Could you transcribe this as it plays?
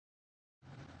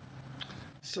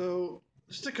So,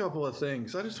 just a couple of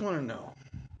things. I just want to know.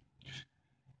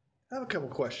 I have a couple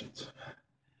questions.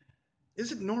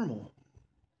 Is it normal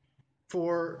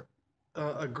for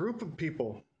a group of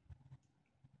people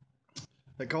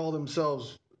that call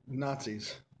themselves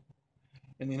Nazis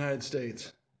in the United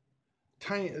States,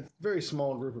 tiny, very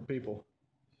small group of people,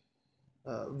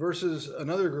 versus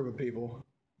another group of people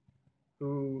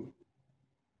who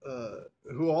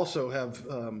who also have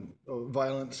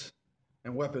violence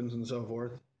and weapons and so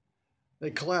forth? They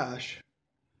clash.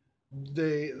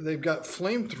 They've got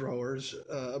flamethrowers,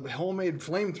 homemade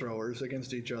flamethrowers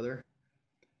against each other,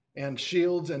 and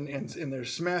shields, and they're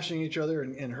smashing each other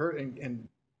and hurt and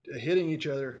hitting each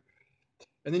other.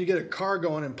 And then you get a car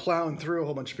going and plowing through a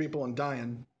whole bunch of people and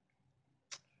dying.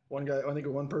 One guy, I think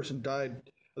one person died,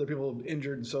 other people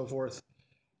injured and so forth.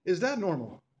 Is that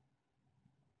normal?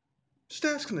 Just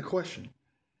asking the question.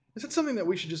 Is that something that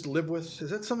we should just live with?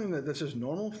 Is that something that's just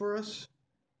normal for us?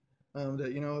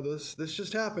 That this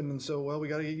just happened, and so well we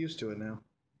got to get used to it now.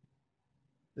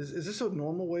 Is this a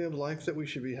normal way of life that we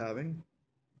should be having?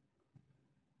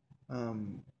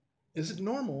 Um, is it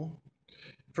normal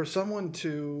for someone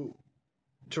to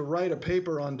write a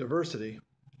paper on diversity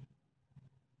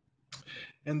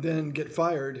and then get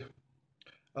fired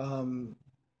um,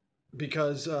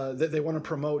 because they want to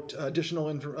promote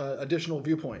additional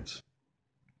viewpoints?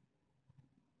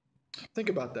 Think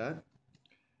about that.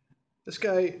 This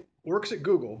guy works at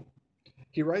Google.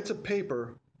 He writes a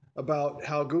paper about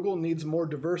how Google needs more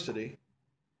diversity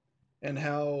and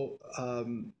how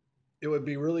it would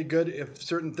be really good if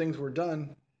certain things were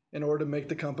done in order to make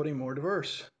the company more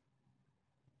diverse.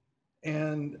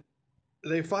 And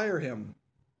they fire him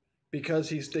because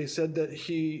they said that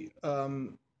he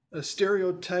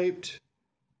stereotyped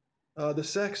the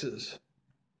sexes,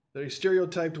 that he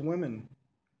stereotyped women.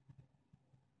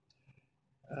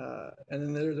 And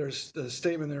then there's the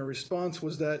statement in their response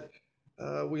was that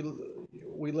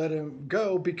we let him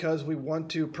go because we want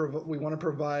to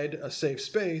provide a safe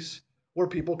space where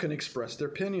people can express their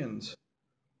opinions.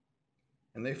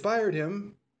 And they fired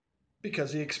him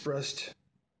because he expressed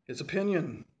his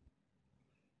opinion.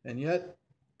 And yet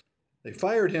they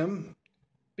fired him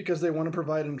because they want to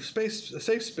provide a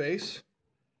safe space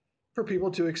for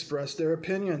people to express their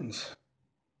opinions.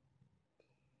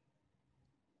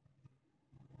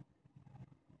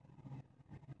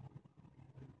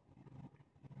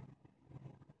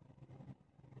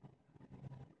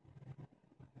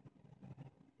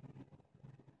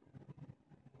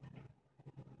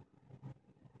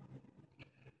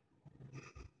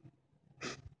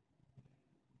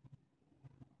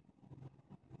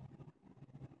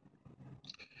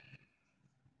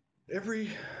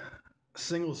 Every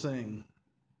single thing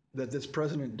that this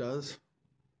president does,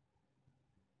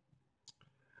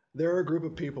 there are a group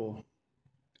of people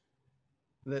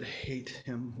that hate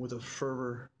him with a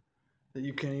fervor that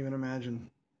you can't even imagine.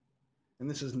 And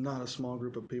this is not a small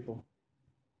group of people.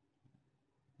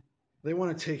 They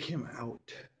want to take him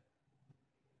out.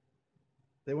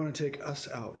 They want to take us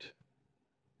out.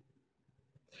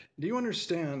 Do you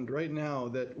understand right now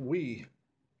that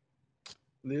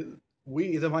the,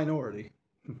 the minority,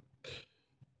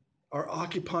 are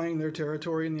occupying their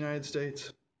territory in the United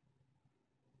States?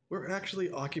 We're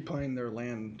actually occupying their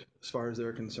land as far as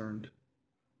they're concerned.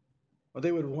 Or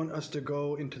they would want us to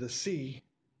go into the sea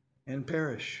and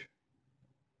perish.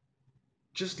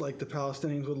 Just like the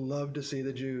Palestinians would love to see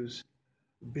the Jews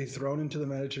be thrown into the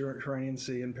Mediterranean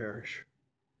Sea and perish.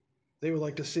 They would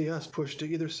like to see us pushed to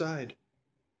either side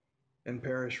and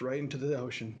perish right into the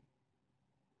ocean.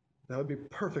 That would be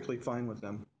perfectly fine with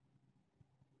them.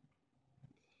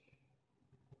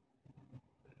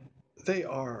 They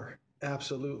are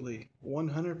absolutely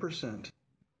 100%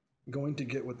 going to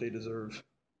get what they deserve.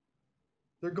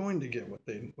 They're going to get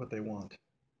what they want.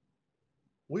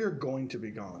 We are going to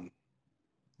be gone.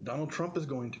 Donald Trump is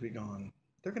going to be gone.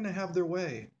 They're going to have their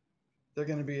way. They're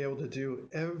going to be able to do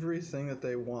everything that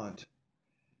they want.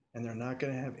 And they're not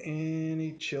going to have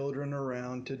any children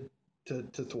around to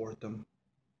thwart them.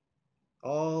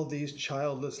 All these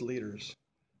childless leaders,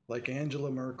 like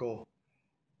Angela Merkel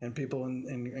and people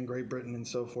in Great Britain and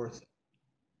so forth,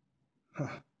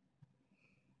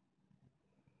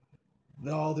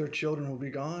 all their children will be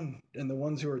gone. And the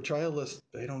ones who are childless,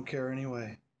 they don't care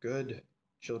anyway. Good.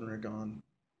 Children are gone.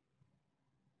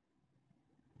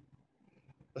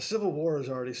 A civil war has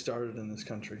already started in this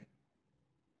country.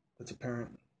 That's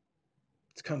apparent.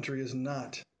 This country is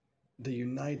not the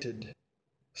United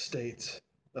States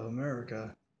of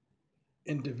America,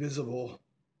 indivisible,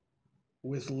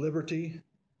 with liberty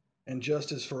and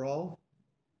justice for all,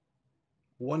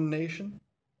 one nation,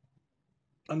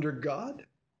 under God.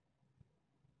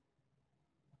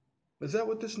 Is that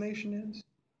what this nation is?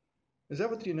 Is that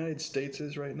what the United States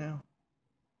is right now?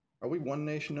 Are we one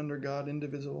nation under God,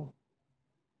 indivisible,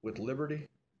 with liberty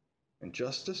and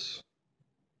justice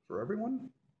for everyone?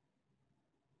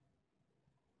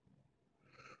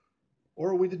 Or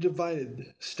are we the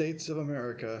divided states of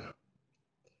America,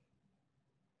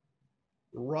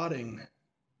 rotting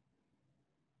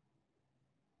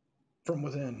from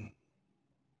within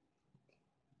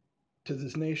to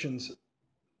this nation's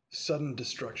sudden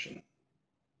destruction?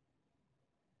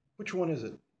 Which one is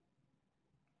it?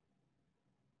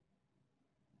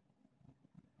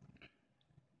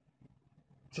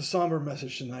 It's a somber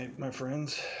message tonight, my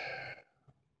friends.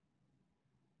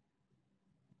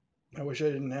 I wish I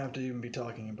didn't have to even be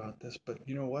talking about this, but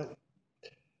you know what?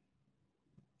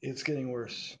 It's getting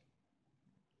worse.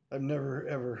 I've never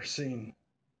ever seen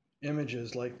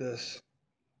images like this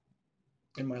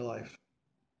in my life.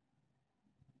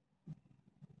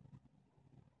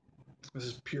 This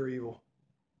is pure evil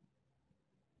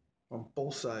on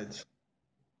both sides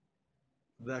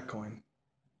of that coin.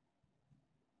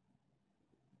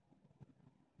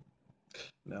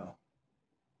 No,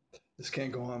 this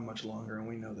can't go on much longer, and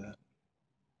we know that.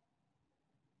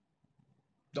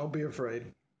 Don't be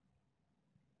afraid.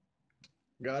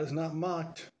 God is not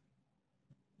mocked.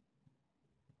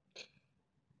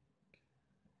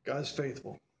 God is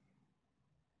faithful.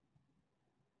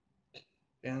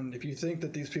 And if you think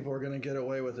that these people are going to get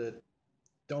away with it,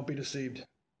 don't be deceived.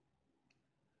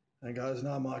 And God is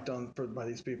not mocked by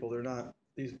these people. They're not.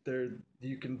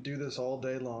 You can do this all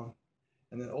day long,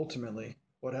 and then ultimately,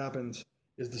 what happens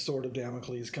is the sword of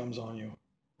Damocles comes on you,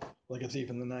 like a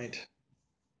thief in the night.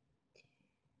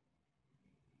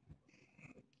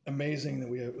 Amazing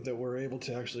that we're able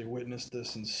to actually witness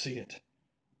this and see it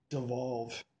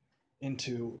devolve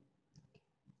into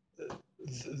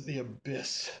the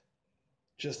abyss,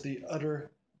 just the utter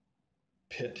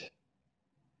pit.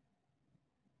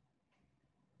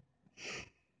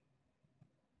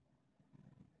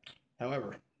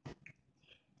 However,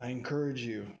 I encourage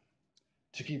you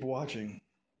to keep watching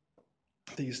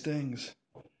these things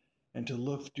and to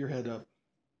lift your head up,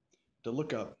 to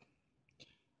look up,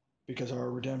 because our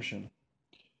redemption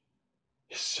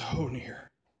is so near.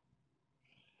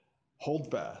 Hold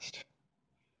fast.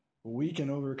 We can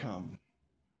overcome.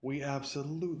 We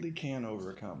absolutely can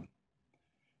overcome.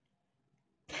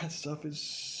 That stuff is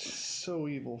so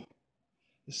evil.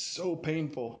 It's so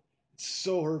painful. It's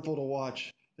so hurtful to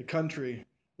watch the country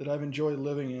that I've enjoyed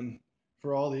living in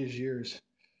for all these years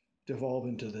devolve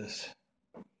into this.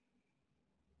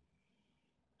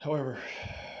 However,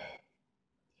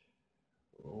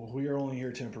 we are only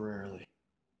here temporarily.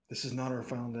 This is not our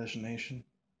final destination.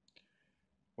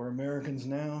 We're Americans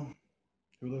now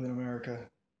who live in America.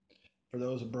 For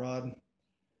those abroad,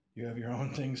 you have your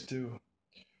own things too.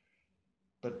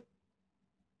 But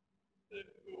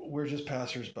we're just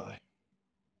passersby.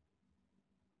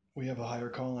 We have a higher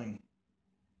calling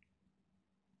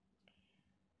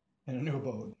and a new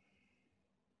abode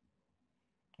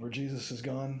where Jesus has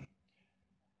gone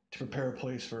to prepare a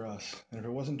place for us. And if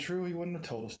it wasn't true, he wouldn't have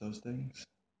told us those things.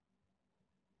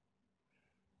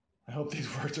 I hope these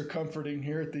words are comforting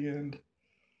here at the end.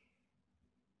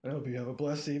 I hope you have a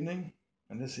blessed evening.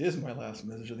 And this is my last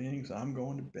message of the evening, so I'm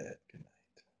going to bed. Good night.